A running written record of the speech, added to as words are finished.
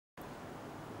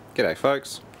G'day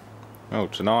folks. Well,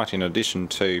 tonight, in addition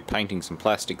to painting some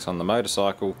plastics on the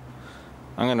motorcycle,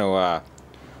 I'm going to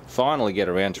finally get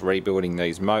around to rebuilding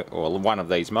one of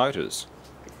these motors.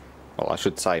 Well, I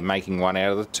should say making one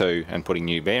out of the two and putting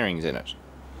new bearings in it.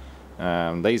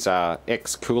 These are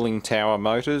ex-cooling tower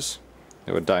motors.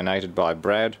 They were donated by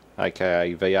Brad,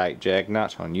 aka V8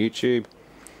 Jagnut on YouTube.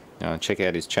 Check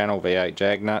out his channel, V8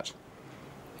 Jagnut.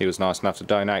 He was nice enough to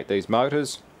donate these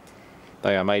motors.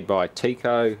 They are made by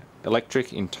TECO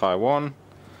Electric in Taiwan.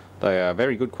 They are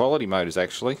very good quality motors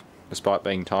actually, despite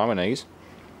being Taiwanese.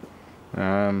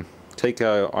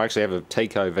 TECO, I actually have a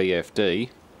TECO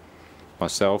VFD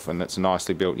myself, and that's a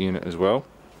nicely built unit as well.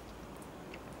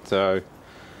 So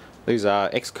these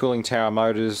are ex-cooling tower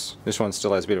motors. This one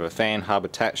still has a bit of a fan hub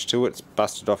attached to it. It's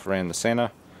busted off around the centre,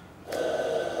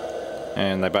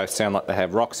 and they both sound like they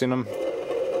have rocks in them,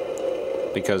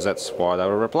 because that's why they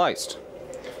were replaced.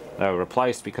 They were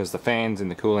replaced because the fans in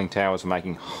the cooling towers were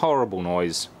making horrible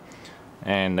noise,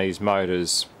 and these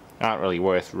motors aren't really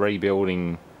worth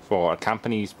rebuilding from a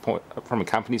company's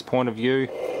point of view.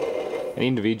 An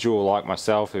individual like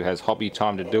myself who has hobby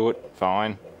time to do it,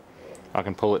 fine. I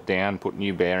can pull it down, put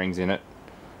new bearings in it.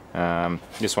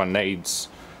 This one needs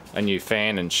a new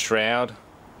fan and shroud,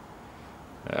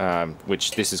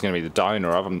 which this is going to be the donor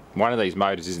of. One of these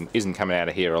motors isn't coming out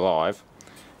of here alive.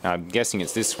 I'm guessing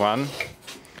it's this one,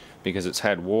 because it's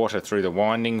had water through the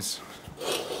windings.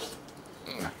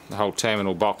 The whole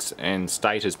terminal box and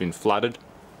state has been flooded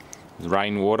with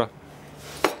rainwater.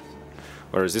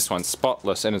 Whereas this one's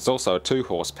spotless, and it's also a 2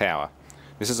 horsepower.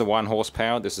 This is a 1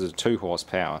 horsepower, this is a 2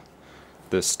 horsepower.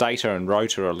 The stator and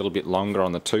rotor are a little bit longer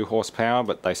on the 2 horsepower,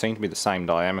 but they seem to be the same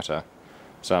diameter.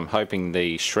 So I'm hoping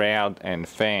the shroud and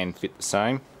fan fit the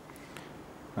same.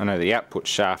 I know the output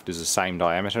shaft is the same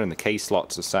diameter and the key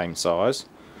slot's the same size.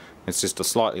 It's just a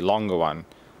slightly longer one,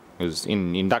 because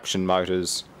in induction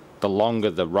motors, the longer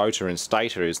the rotor and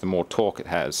stator is, the more torque it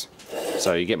has.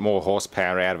 So you get more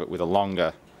horsepower out of it with a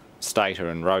longer stator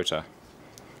and rotor.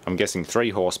 I'm guessing 3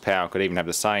 horsepower could even have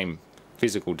the same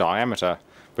physical diameter,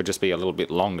 but just be a little bit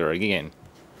longer again,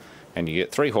 and you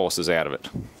get 3 horses out of it.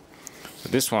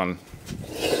 But this one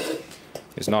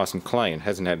is nice and clean,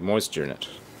 hasn't had moisture in it.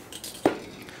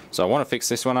 So I want to fix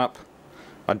this one up.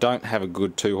 I don't have a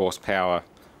good 2 horsepower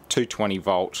 220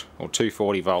 volt or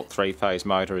 240 volt 3-phase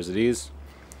motor as it is.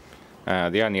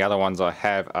 The only other ones I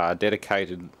have are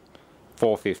dedicated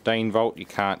 415 volt. You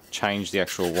can't change the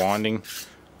actual winding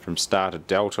from star to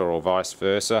delta or vice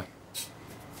versa.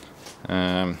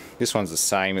 This one's the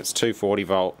same, it's 240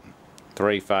 volt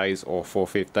 3-phase or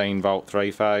 415 volt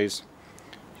 3-phase.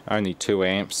 Only 2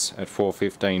 amps at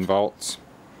 415 volts.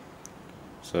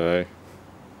 So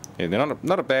yeah, they're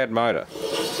not a bad motor.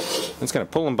 I'm just going to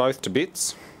pull them both to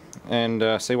bits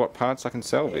and see what parts I can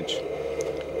salvage,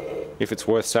 if it's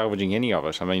worth salvaging any of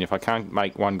it. I mean, if I can't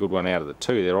make one good one out of the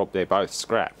two, they're both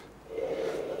scrap.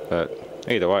 But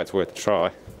either way, it's worth a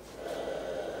try.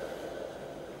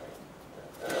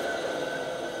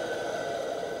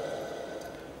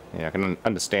 Yeah, I can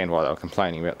understand why they were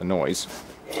complaining about the noise.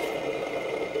 I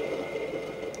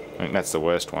think that's the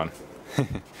worst one.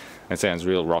 That sounds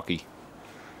real rocky.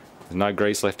 There's no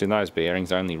grease left in those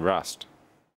bearings, only rust.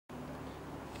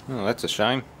 Oh, that's a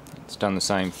shame. It's done the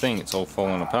same thing, it's all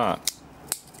fallen apart.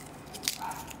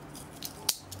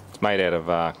 It's made out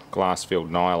of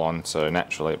glass-filled nylon, so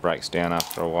naturally it breaks down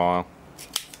after a while.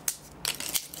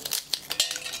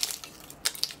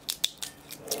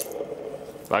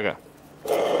 Bugger.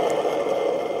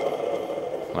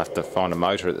 I'll have to find a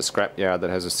motor at the scrapyard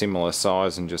that has a similar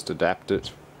size and just adapt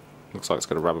it. Looks like it's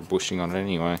got a rubber bushing on it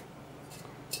anyway.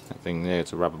 That thing there,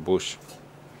 it's a rubber bush.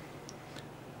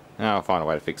 Now I'll find a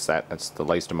way to fix that. That's the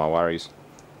least of my worries.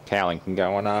 Cowling can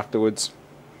go on afterwards.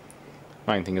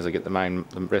 Main thing is I get the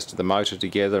rest of the motor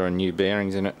together and new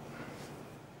bearings in it.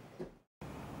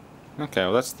 Okay,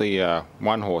 well that's the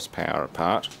 1 horsepower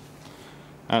part.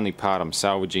 Only part I'm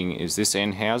salvaging is this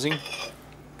end housing,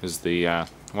 because the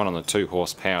one on the 2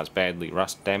 horsepower is badly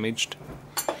rust damaged.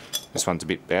 This one's a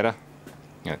bit better.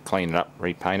 I'm going to clean it up,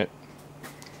 repaint it.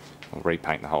 Or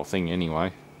repaint the whole thing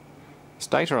anyway. The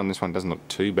stator on this one doesn't look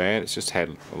too bad, it's just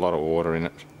had a lot of water in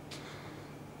it.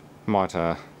 Might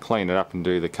clean it up and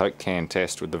do the Coke can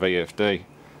test with the VFD.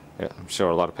 Yeah, I'm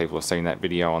sure a lot of people have seen that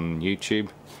video on YouTube.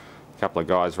 A couple of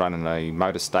guys running a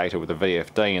motor stator with a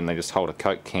VFD, and they just hold a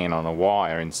Coke can on a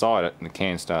wire inside it and the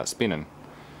can starts spinning.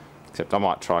 Except I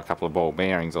might try a couple of ball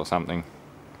bearings or something.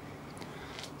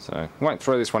 So I won't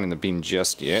throw this one in the bin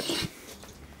just yet.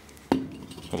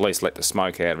 At least let the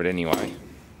smoke out of it anyway.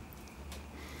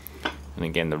 And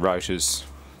again, the rotor's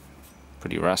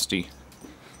pretty rusty.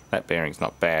 That bearing's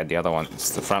not bad, the other one,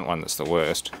 it's the front one that's the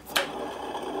worst.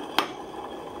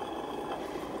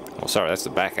 Oh, sorry, that's the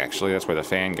back actually, that's where the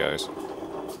fan goes.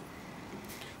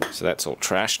 So that's all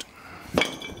trashed.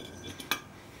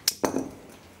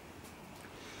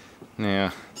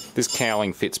 Now, this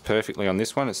cowling fits perfectly on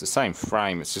this one. It's the same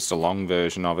frame, it's just a long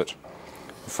version of it.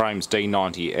 The frame's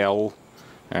D90L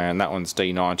and that one's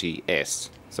D90S.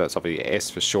 So it's obviously S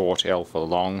for short, L for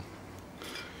long,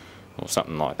 or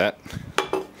something like that.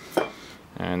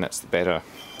 And that's the better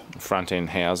front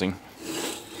end housing.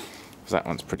 That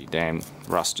one's pretty damn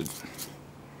rusted.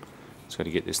 Just got to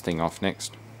get this thing off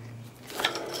next.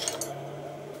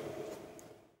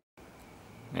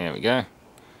 There we go.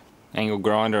 Angle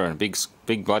grinder and a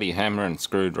big bloody hammer and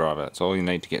screwdriver. That's all you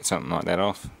need to get something like that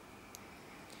off.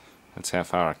 That's how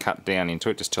far I cut down into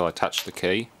it, just till I touch the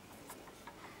key.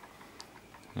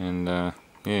 And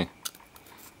yeah,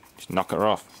 just knock her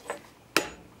off.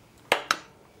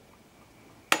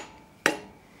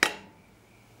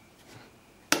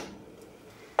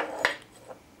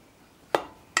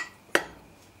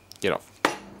 Get off.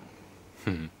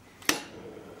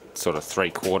 Sort of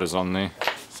 3/4 on there,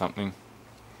 something.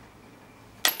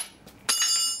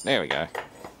 There we go.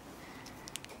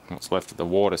 What's left of the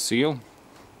water seal,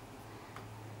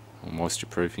 or moisture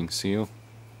proofing seal.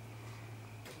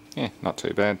 Yeah, not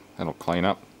too bad. That'll clean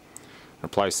up.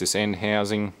 Replace this end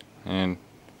housing and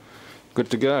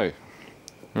good to go.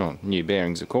 Well, new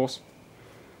bearings of course.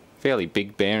 Fairly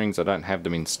big bearings. I don't have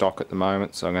them in stock at the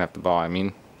moment, so I'm going to have to buy them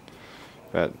in.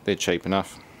 But they're cheap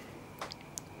enough.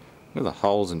 Look at the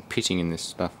holes and pitting in this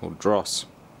stuff, or dross.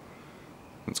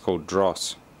 It's called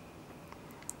dross.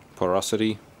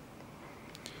 Porosity.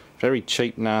 Very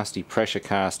cheap, nasty pressure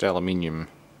cast aluminium.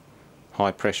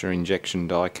 High pressure injection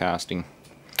die casting.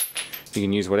 You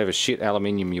can use whatever shit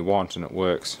aluminium you want and it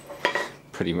works.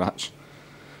 Pretty much.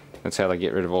 That's how they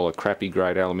get rid of all the crappy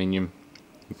grade aluminium.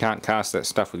 You can't cast that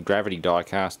stuff with gravity die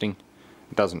casting.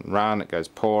 It doesn't run, it goes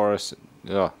porous.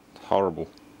 Ugh, horrible.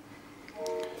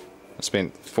 I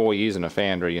spent 4 years in a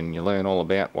foundry and you learn all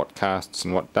about what casts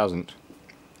and what doesn't.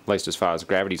 At least as far as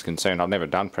gravity's concerned. I've never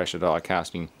done pressure die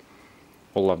casting.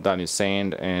 All I've done is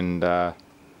sand and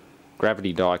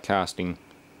gravity die casting.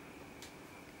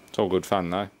 It's all good fun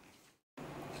though.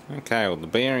 Okay, well the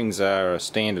bearings are a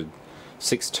standard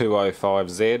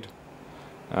 6205Z.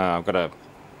 I've got a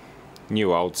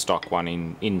new old stock one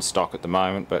in stock at the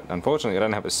moment, but unfortunately I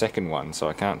don't have a second one, so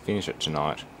I can't finish it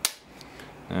tonight.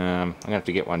 I'm going to have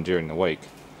to get one during the week,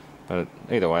 but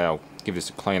either way I'll give this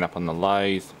a clean up on the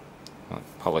lathe. I'll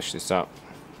polish this up,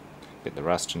 get the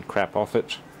rust and crap off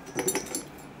it.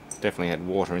 Definitely had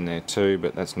water in there too,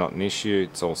 but that's not an issue,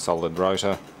 it's all solid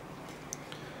rotor.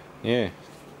 Yeah,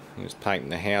 just painting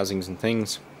the housings and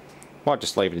things. Might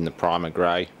just leave it in the primer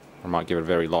grey. I might give it a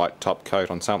very light top coat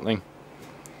on something.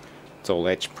 It's all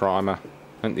etch primer.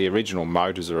 I think the original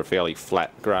motors are a fairly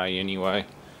flat grey anyway,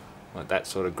 like that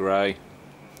sort of grey.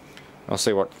 I'll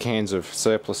see what cans of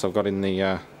surplus I've got in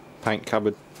the paint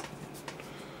cupboard.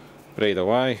 But either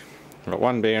way, I've got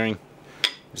one bearing,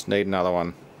 just need another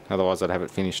one, otherwise I'd have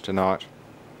it finished tonight.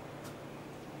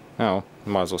 Oh,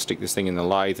 might as well stick this thing in the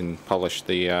lathe and polish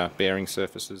the bearing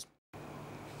surfaces.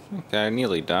 Okay,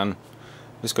 nearly done.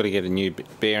 Just got to get a new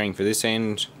bearing for this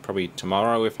end, probably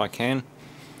tomorrow if I can.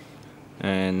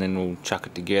 And then we'll chuck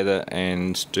it together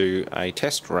and do a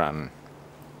test run.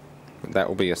 That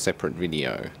will be a separate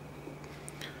video.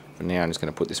 For now I'm just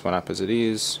going to put this one up as it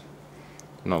is.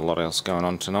 Not a lot else going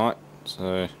on tonight,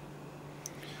 so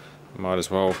I might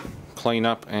as well clean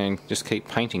up and just keep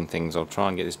painting things. I'll try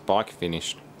and get this bike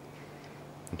finished.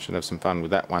 I should have some fun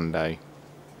with that one day.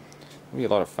 It'll be a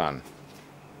lot of fun.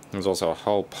 There's also a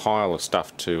whole pile of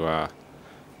stuff to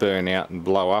burn out and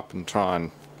blow up and try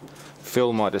and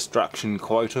fill my destruction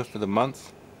quota for the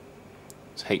month.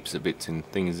 There's heaps of bits and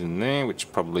things in there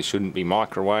which probably shouldn't be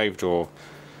microwaved or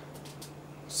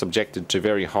subjected to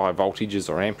very high voltages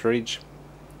or amperage,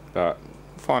 but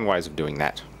find ways of doing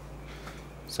that.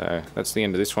 So that's the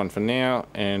end of this one for now,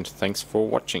 and thanks for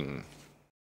watching.